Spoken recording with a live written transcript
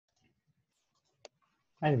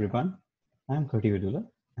Hi everyone, I'm Kirty Vedula,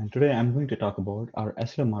 and today I'm going to talk about our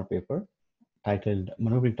Asilomar paper titled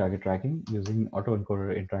Maneuvering Target Tracking using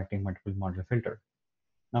Autoencoder Interacting Multiple Model Filter.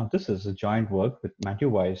 Now, this is a joint work with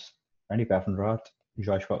L.Weiss, C.Paffenroth,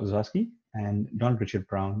 R.Uzarski, and D.Richard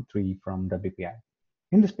Brown 3 from WPI.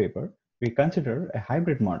 In this paper, we consider a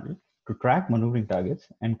hybrid model to track maneuvering targets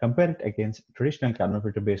and compare it against traditional Kalman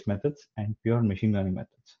filter-based methods and pure machine learning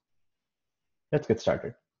methods. Let's get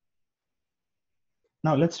started.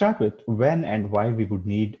 Now let's start with when and why we would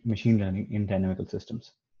need machine learning in dynamical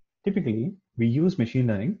systems. Typically, we use machine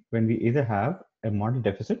learning when we either have a model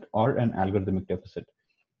deficit or an algorithmic deficit.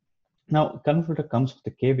 Now, Kalman filter comes with the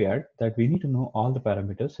caveat that we need to know all the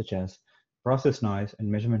parameters such as process noise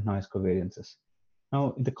and measurement noise covariances.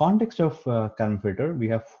 Now, in the context of Kalman filter, we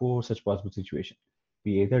have four such possible situations.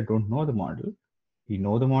 We either don't know the model, we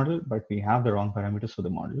know the model, but we have the wrong parameters for the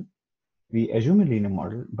model. We assume a linear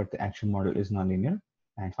model, but the actual model is nonlinear.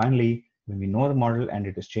 And finally, when we know the model and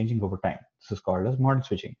it is changing over time, this is called as model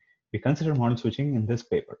switching. We consider model switching in this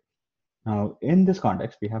paper. Now, in this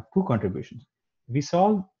context, we have two contributions. We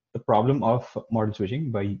solve the problem of model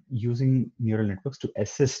switching by using neural networks to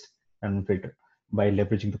assist Kalman filter by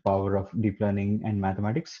leveraging the power of deep learning and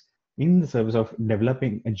mathematics in the service of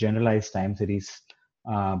developing a generalized time series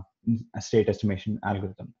state estimation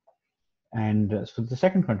algorithm. And for the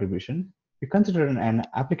second contribution, we consider an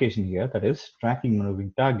application here that is tracking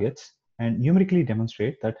maneuvering targets and numerically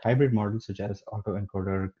demonstrate that hybrid models such as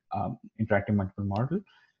Autoencoder Interacting Multiple Model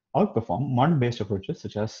outperform model-based approaches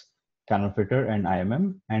such as Kalman filter and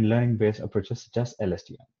IMM and learning-based approaches such as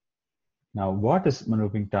LSTM. Now, what is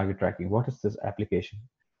maneuvering target tracking? What is this application?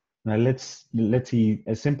 Now, let's see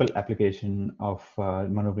a simple application of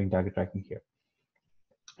maneuvering target tracking here.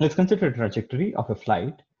 Let's consider a trajectory of a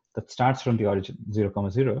flight that starts from the origin 0,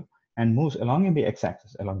 0 and moves along in the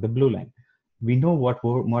x-axis along the blue line. We know what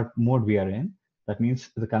mode we are in. That means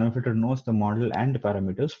the Kalman filter knows the model and the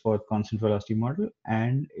parameters for constant velocity model,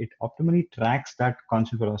 and it optimally tracks that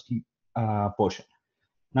constant velocity portion.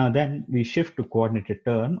 Now then we shift to coordinated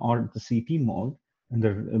turn or the CT mode in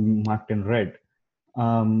the marked in red.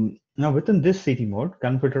 Now within this CT mode,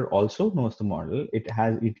 Kalman filter also knows the model. It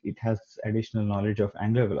has additional knowledge of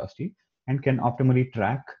angular velocity and can optimally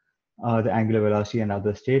track the angular velocity and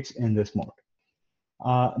other states in this mode.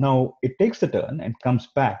 Now it takes the turn and comes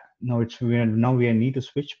back. Now we need to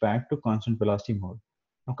switch back to constant velocity mode.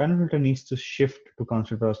 Now Kalman filter needs to shift to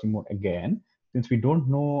constant velocity mode again, since we don't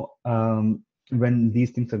know when these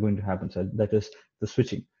things are going to happen. So that is the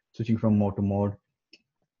switching from mode to mode.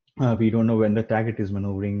 We don't know when the target is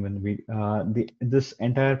maneuvering. When this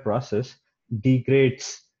entire process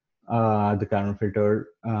degrades the Kalman filter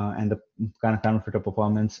and the Kalman filter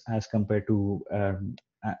performance as compared to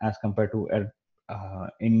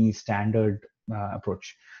any standard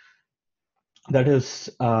approach. That is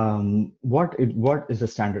what is the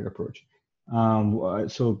standard approach.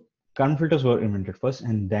 So Kalman filters were invented first,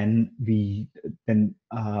 and then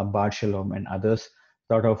Bart Shalom and others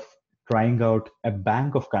thought of trying out a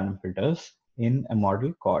bank of Kalman filters in a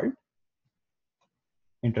model called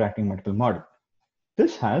Interacting Multiple Model.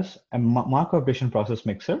 This has a Markov decision process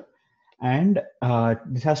mixer, and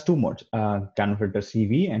this has two modes, Kalman filter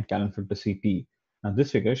CV and Kalman filter CT. Now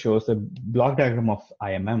this figure shows the block diagram of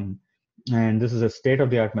IMM, and this is a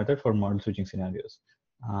state-of-the-art method for model switching scenarios.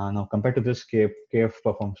 Now compared to this, KF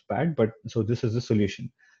performs bad, but so this is the solution.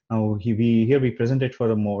 Now here we present it for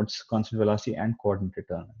the modes constant velocity and coordinated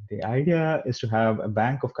turn. The idea is to have a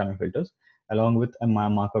bank of Kalman filters along with a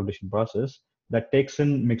Markov decision process that takes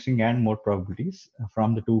in mixing and mode probabilities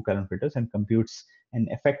from the two Kalman filters and computes an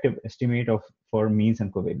effective estimate for means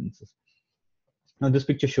and covariances. Now this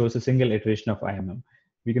picture shows a single iteration of IMM.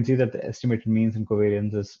 We can see that the estimated means and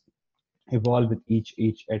covariances evolve with each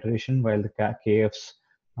iteration while the KFs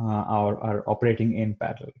are operating in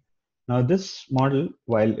parallel. Now this model,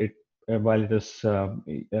 while it is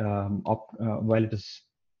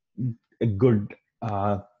a good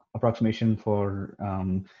approximation for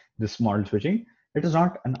this model switching, it is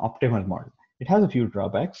not an optimal model. It has a few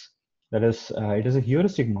drawbacks. That is, it is a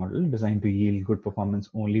heuristic model designed to yield good performance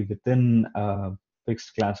only within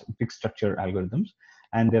fixed structure algorithms,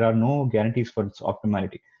 and there are no guarantees for its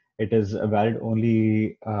optimality. It is valid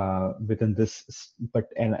only within this,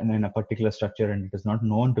 but in a particular structure, and it is not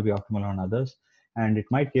known to be optimal on others. And it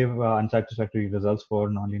might give unsatisfactory results for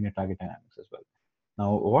nonlinear target dynamics as well.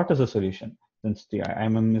 Now, what is the solution? Since the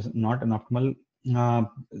IMM is not an optimal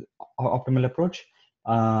approach,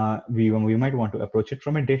 we might want to approach it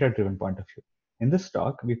from a data-driven point of view. In this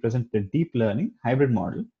talk, we present the deep learning hybrid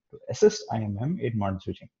model to assist IMM in model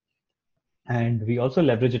switching. And we also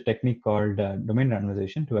leverage a technique called domain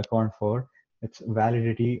randomization to account for its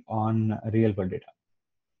validity on real world data.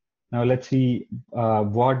 Now let's see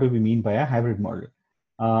what do we mean by a hybrid model.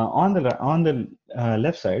 On the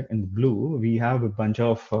left side in blue, we have a bunch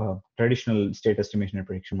of traditional state estimation and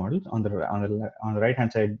prediction models. On the right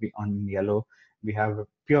hand side, on yellow, we have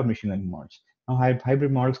pure machine learning models. Now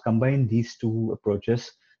hybrid models combine these two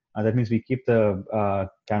approaches. That means we keep the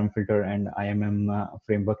Kalman filter and IMM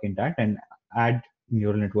framework intact and add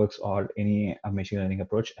neural networks or any machine learning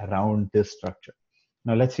approach around this structure.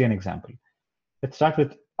 Now let's see an example. Let's start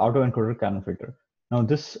with Autoencoder Kalman Filter. Now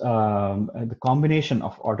the combination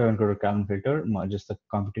of Autoencoder Kalman Filter merges the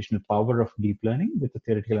computational power of deep learning with the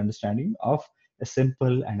theoretical understanding of a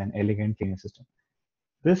simple and an elegant linear system.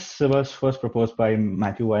 This was first proposed by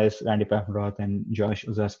Matthew Weiss, Randy Paffenroth, and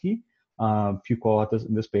R.Uzarski, a few co-authors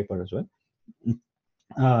in this paper as well.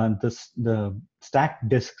 The stacked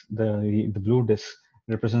disk, the blue disk,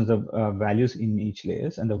 represents the values in each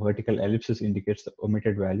layers, and the vertical ellipsis indicates the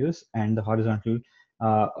omitted values, and the horizontal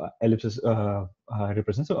ellipsis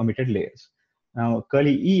represents the omitted layers. Now,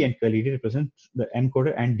 curly E and curly D represent the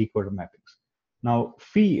encoder and decoder mappings. Now,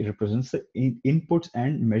 phi represents the inputs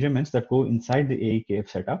and measurements that go inside the AEKF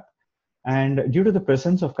setup. And due to the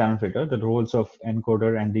presence of Kalman filter, the roles of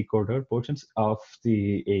encoder and decoder portions of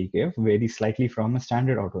the AEKF vary slightly from a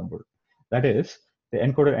standard autoencoder. That is, the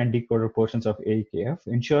encoder and decoder portions of AEKF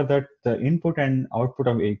ensure that the input and output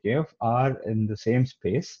of AEKF are in the same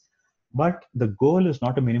space, but the goal is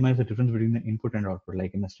not to minimize the difference between the input and output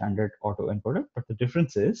like in a standard autoencoder, but the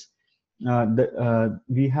difference is the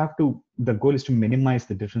goal is to minimize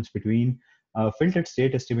the difference between filtered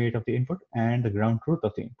state estimate of the input and the ground truth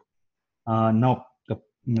of the input. Now,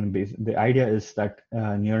 the idea is that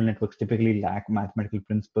neural networks typically lack mathematical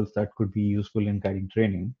principles that could be useful in guiding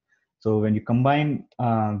training. So when you combine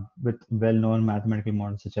with well-known mathematical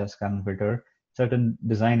models such as Kalman filter, certain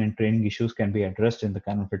design and training issues can be addressed in the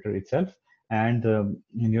Kalman filter itself, and the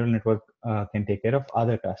neural network can take care of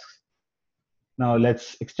other tasks. Now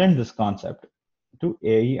let's extend this concept to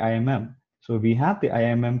AEIMM. So we have the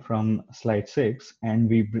IMM from slide 6 and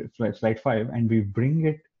slide 5, and we bring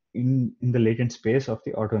it in the latent space of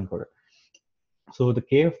the autoencoder. So the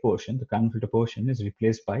KF portion, the Kalman filter portion, is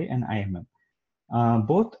replaced by an IMM.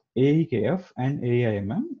 Both AEKF and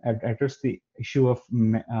AEIMM address the issue of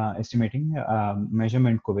estimating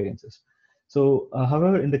measurement covariances. So,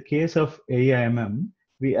 however, in the case of AEIMM,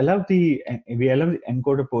 we allow the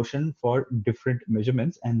encoder portion for different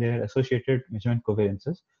measurements and their associated measurement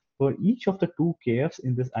covariances for each of the two KFs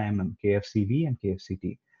in this IMM, KFCV and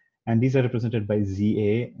KFCT. And these are represented by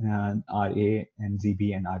ZA, RA, and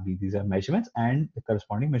ZB and RB. These are measurements and the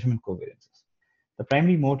corresponding measurement covariances. The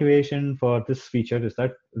primary motivation for this feature is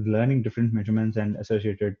that learning different measurements and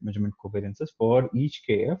associated measurement covariances for each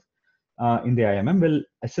KF in the IMM will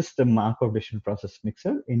assist the Markov decision process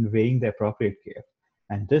mixer in weighing the appropriate KF.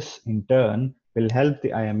 And this, in turn, will help the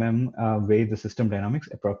IMM weigh the system dynamics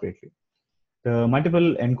appropriately. The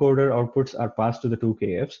multiple encoder outputs are passed to the two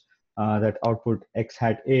KFs that output X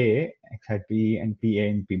hat A, X hat B, and PA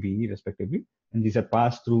and PB, respectively. And these are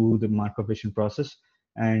passed through the Markov decision process,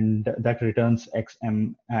 and that returns X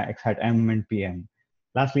hat M and PM.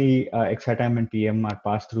 Lastly, X hat M and PM are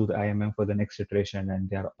passed through the IMM for the next iteration, and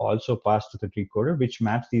they are also passed to the decoder, which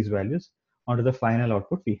maps these values onto the final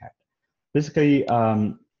output we had. Basically,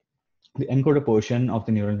 the encoder portion of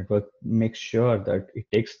the neural network makes sure that it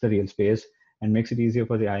takes the real space and makes it easier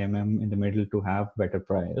for the IMM in the middle to have better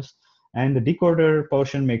priors. And the decoder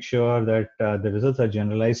portion makes sure that the results are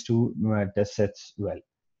generalized to test sets well.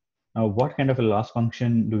 Now, what kind of a loss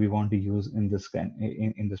function do we want to use in this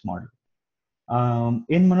model?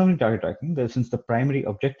 In monolithic target tracking, since the primary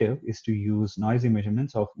objective is to use noisy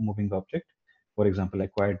measurements of moving object, for example,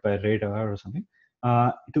 acquired by radar or something,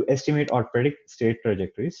 to estimate or predict state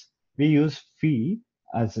trajectories, we use phi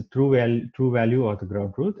as a true value or the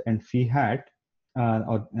ground truth, and phi hat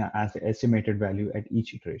as the estimated value at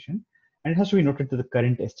each iteration. And it has to be noted that the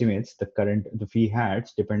current estimates, the phi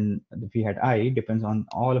hats the phi hat I depends on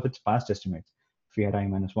all of its past estimates, phi hat I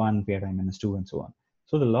minus 1, phi hat I minus 2, and so on.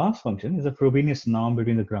 So the loss function is a Frobenius norm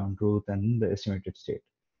between the ground truth and the estimated state.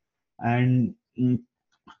 And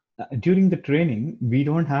during the training, we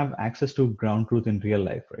don't have access to ground truth in real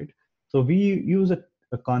life, right? So we use a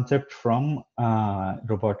concept from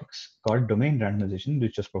robotics called domain randomization,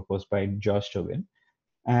 which was proposed by Josh Tobin,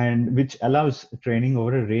 and which allows training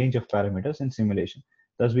over a range of parameters in simulation.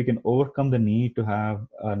 Thus, we can overcome the need to have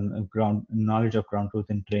knowledge of ground truth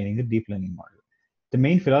in training a deep learning model. The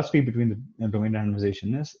main philosophy between the domain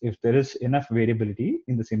randomization is if there is enough variability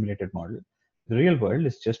in the simulated model, The real world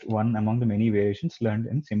is just one among the many variations learned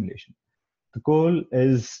in simulation. The goal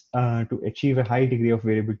is to achieve a high degree of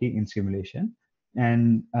variability in simulation,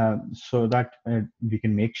 and so that we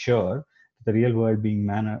can make sure the real world being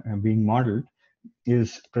modeled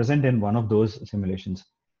is present in one of those simulations.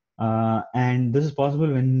 And this is possible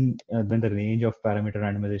when the range of parameter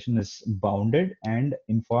randomization is bounded and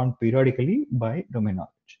informed periodically by domain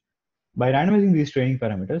knowledge. By randomizing these training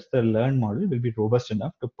parameters, the learned model will be robust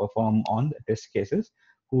enough to perform on the test cases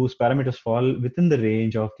whose parameters fall within the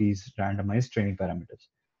range of these randomized training parameters.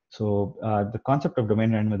 So the concept of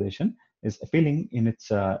domain randomization is appealing in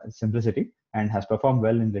its simplicity and has performed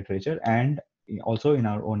well in literature and also in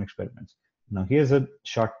our own experiments. Now here's a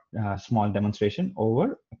short, small demonstration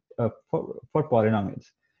over for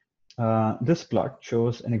polynomials. This plot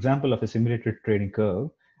shows an example of a simulated training curve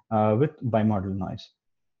with bimodal noise.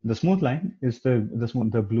 The smooth line is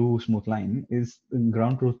the blue smooth line is the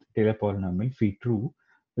ground truth Taylor polynomial phi true,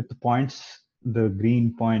 with the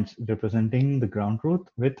green points representing the ground truth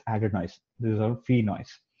with added noise. This is our phi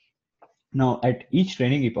noise. Now, at each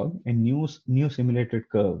training epoch, a new simulated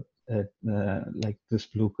curve like this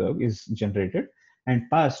blue curve is generated and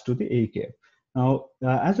passed to the AEKF. Now,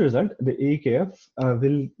 as a result, the AEKF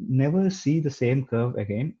will never see the same curve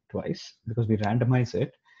again twice because we randomize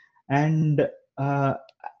it. And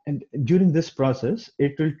during this process,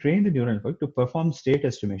 it will train the neural network to perform state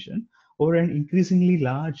estimation over an increasingly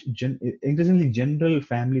general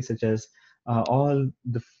family, such as all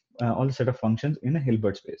the set of functions in a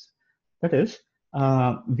Hilbert space. That is,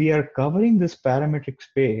 we are covering this parametric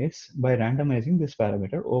space by randomizing this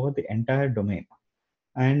parameter over the entire domain.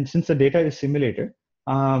 And since the data is simulated,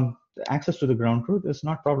 access to the ground truth is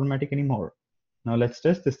not problematic anymore. Now let's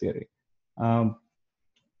test this theory.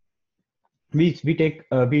 We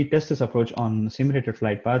test this approach on simulated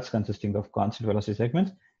flight paths consisting of constant velocity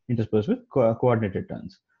segments interspersed with coordinated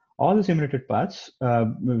turns. All the simulated paths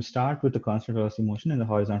will start with the constant velocity motion in the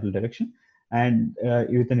horizontal direction and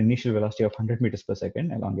with an initial velocity of 100 meters per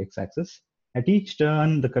second along x-axis. At each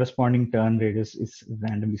turn, the corresponding turn radius is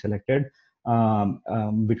randomly selected from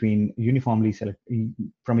a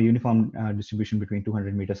uniform distribution between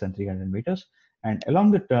 200 meters and 300 meters. And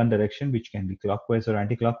along the turn direction, which can be clockwise or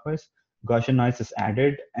anti-clockwise, Gaussian noise is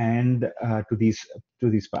added and to these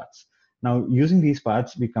paths. Now, using these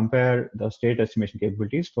paths, we compare the state estimation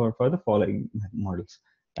capabilities for the following models: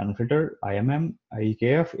 Kalman Filter, IMM,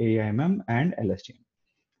 IEKF, AEIMM, and LSTM.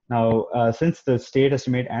 Now, since the state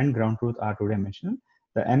estimate and ground truth are two-dimensional,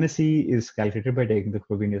 the MSE is calculated by taking the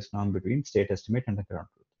covariance norm between state estimate and the ground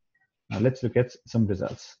truth. Now, let's look at some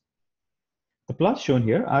results. The plots shown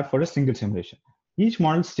here are for a single simulation. Each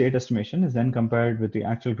model's state estimation is then compared with the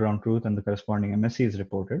actual ground truth, and the corresponding MSE is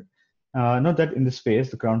reported. Note that in this phase,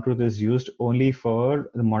 the ground truth is used only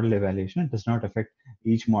for the model evaluation. It does not affect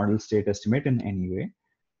each model's state estimate in any way.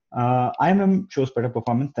 IMM shows better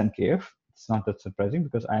performance than KF. It's not that surprising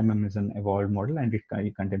because IMM is an evolved model and it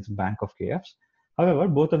contains a bank of KFs. However,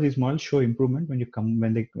 both of these models show improvement when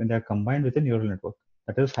they are combined with a neural network.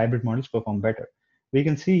 That is, hybrid models perform better. We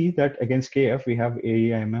can see that against KF, we have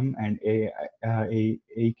AEIMM and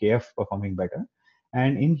AEKF performing better.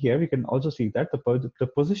 And in here, we can also see that the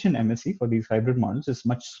position MSE for these hybrid models is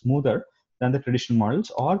much smoother than the traditional models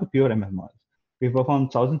or the pure ML models. We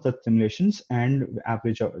performed thousands of simulations, and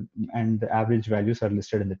the average values are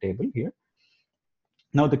listed in the table here.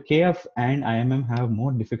 Now, the KF and IMM have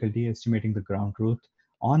more difficulty estimating the ground truth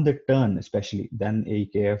on the turn, especially, than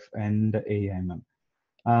AEKF and AEIMM.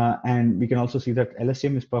 And we can also see that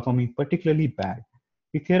LSTM is performing particularly bad.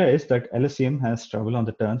 The theory is that LSTM has trouble on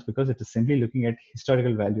the turns because it is simply looking at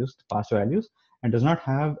historical values, past values, and does not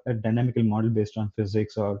have a dynamical model based on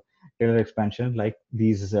physics or Taylor expansion like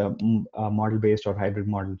these model-based or hybrid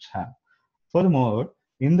models have. Furthermore,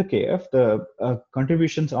 in the KF, the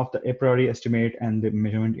contributions of the a priori estimate and the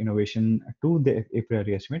measurement innovation to the a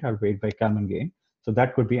priori estimate are weighed by Kalman gain. So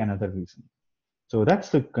that could be another reason. So that's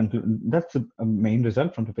the main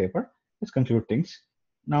result from the paper. Let's conclude things.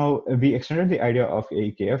 Now, we extended the idea of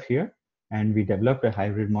AEKF here, and we developed a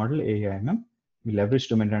hybrid model, AEIMM. We leveraged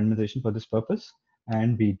domain randomization for this purpose,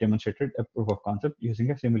 and we demonstrated a proof of concept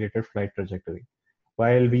using a simulated flight trajectory.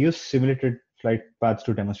 While we use simulated flight paths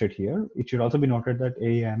to demonstrate here, it should also be noted that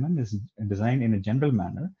AEIMM is designed in a general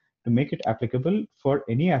manner to make it applicable for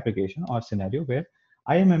any application or scenario where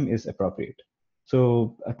IMM is appropriate.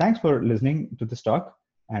 So thanks for listening to this talk,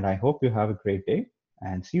 and I hope you have a great day,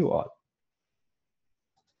 and see you all.